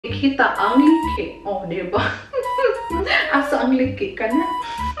Kita ang liki. Oh, diba? Asa ang liki ka na?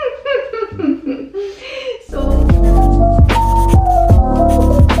 So,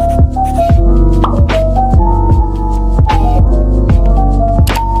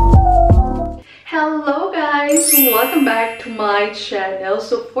 hello guys! Welcome back to my channel.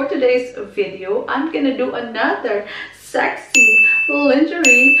 So for today's video, I'm gonna do another sexy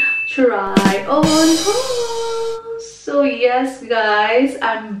lingerie try on haul. So yes guys,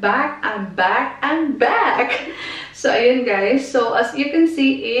 I'm back. So ayun guys, so as you can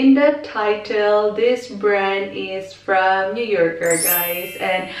see in the title, this brand is from New Yorker guys,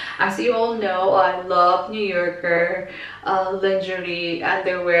 and as you all know, I love New Yorker lingerie,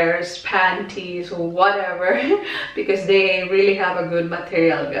 underwears, panties, whatever, because they really have a good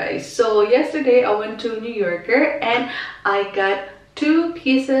material guys. So yesterday I went to New Yorker and I got 2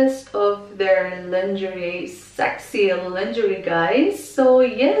 pieces of their lingerie, sexy lingerie guys. So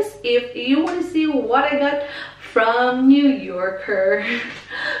yes, if you want to see what I got from New Yorker,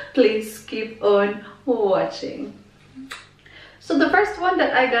 please keep on watching. So the first one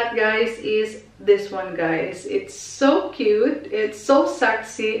that I got guys is this one guys. It's so cute, it's so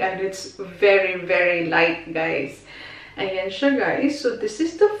sexy, and it's very light guys. Ayan siya guys. So this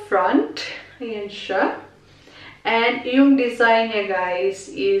is the front. Ayan siya. And yung design niya guys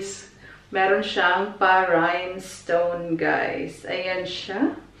is meron siyang pa-rhinestone guys. Ayan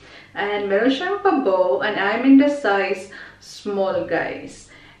siya. And meron siyang pa-bow, and I'm in the size small guys.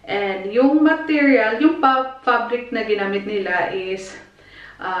 And yung material, yung fabric na ginamit nila is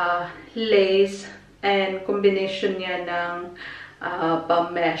lace, and combination niya ng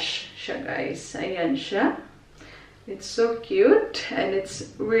pa-mesh siya guys. Ayan siya. It's so cute and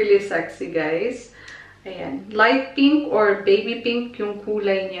it's really sexy guys. Ayan, light pink or baby pink yung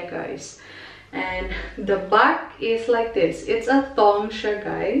kulay niya guys. And the back is like this. It's a thong siya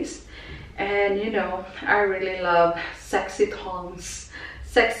guys. And you know, I really love sexy thongs,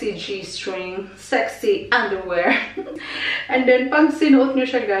 sexy G-string, sexy underwear. And then pag sinuot nyo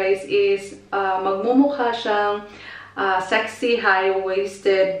siya guys is magmumukha siyang sexy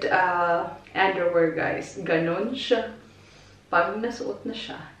high-waisted underwear guys. Ganon siya pag nasuot na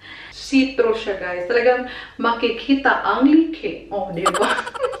siya. See-through siya guys. Talagang makikita ang liki. Oh, diba?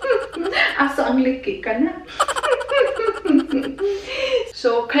 Asa ang liki ka na?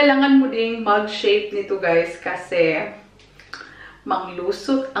 So, kailangan mo ding mag-shape nito guys kasi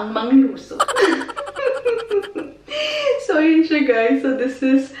manglusot ang manglusot. So, yun siya guys. So, this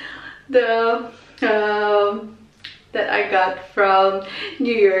is the that I got from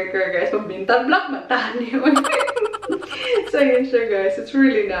New Yorker guys. Pagbintang black, matahan yun. So yun siya guys, it's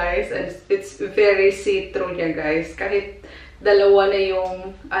really nice and it's very see-through niya guys. Kahit dalawa na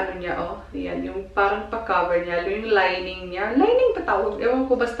yung ano niya, oh, yan, yung parang pa-cover niya, yung lining niya. Lining pa tawag,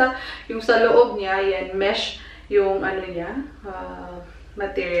 ewan ko, basta yung sa loob niya, yan, mesh yung ano niya,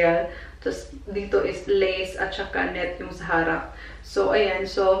 material. Tapos dito is lace at saka net yung sa harap. So ayan,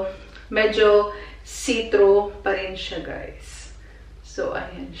 so medyo see-through pa rin siya guys. So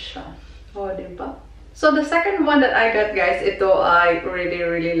ayan siya. Oh, diba? So the second one that I got guys, ito I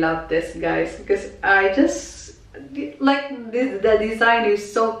really love this guys because I just like this, the design is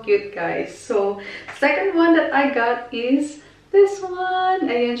so cute guys. So second one that I got is this one.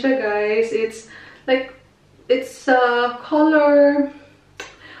 Ayan siya guys. It's like, it's color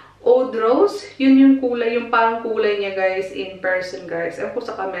oud rose. Yun yung kulay, yung parang kulay niya guys in person guys. Ewan ko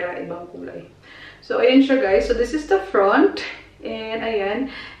sa camera, ibang kulay. So ayan siya guys. So this is the front. And ayan,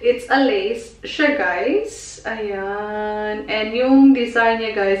 it's a lace siya guys. Ayan. And yung design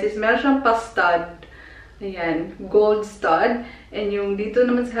niya guys is meron siyang pa-stud. Ayan, gold stud. And yung dito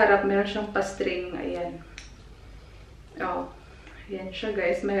naman sa harap meron siyang pa-string. Ayan. Oh, ayan siya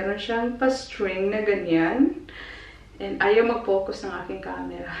guys. Meron siyang pa-string na ganyan. And ayaw mag-focus ng aking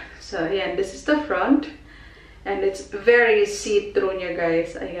camera. So ayan, this is the front. And it's very see-through niya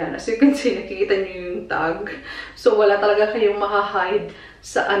guys. Ayan. As you can see, nakikita niyo yung tag. So, wala talaga kayong makahide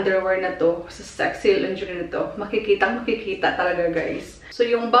sa underwear na to. Sa sexy lingerie na to. Makikita talaga guys. So,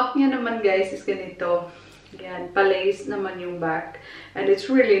 yung back niya naman guys is ganito. Ayan. Pa-lace naman yung back. And it's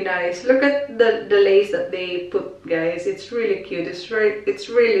really nice. Look at the lace that they put guys. It's really cute. It's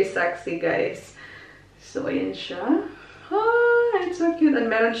really sexy guys. So, ayan siya. Ah, it's so cute. And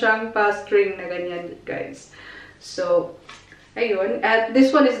meron siyang pa-string na ganyan guys. So, ayun. At this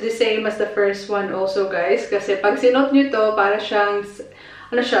one is the same as the first one also, guys. Kasi pag sinot nyo to, para siyang,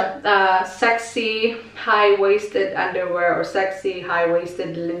 ano siya, sexy high-waisted underwear or sexy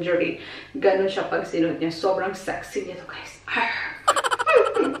high-waisted lingerie. Ganun siya pag sinot niya. Sobrang sexy niya to, guys.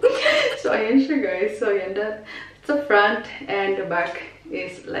 So, ayan siya, guys. So, ayan. That's the front and the back.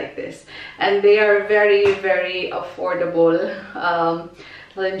 is like this. And they are very, very affordable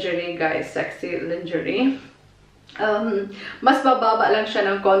lingerie, guys. Sexy lingerie. Mas bababa lang siya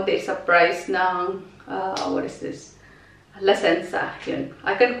ng konti sa price ng what is this? Lasenza. Yun.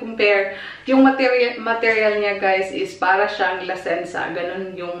 I can compare. Yung material niya, guys, is para siyang Lasenza.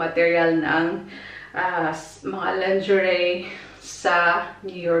 Ganun yung material ng mga lingerie sa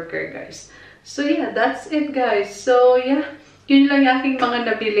New Yorker, guys. So yeah, that's it, guys. So yeah, yun lang yung aking mga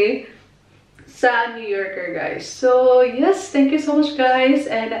nabili sa New Yorker, guys. So yes, thank you so much, guys,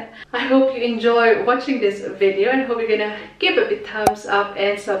 and I hope you enjoy watching this video, and hope you're gonna give a big thumbs up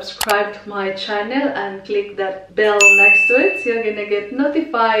and subscribe to my channel and click that bell next to it so you're gonna get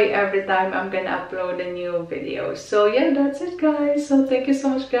notified every time I'm gonna upload a new video. So yeah, that's it, guys. So thank you so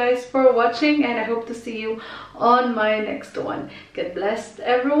much, guys, for watching, and I hope to see you on my next one. God bless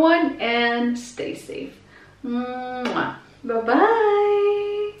everyone and stay safe. Bye bye.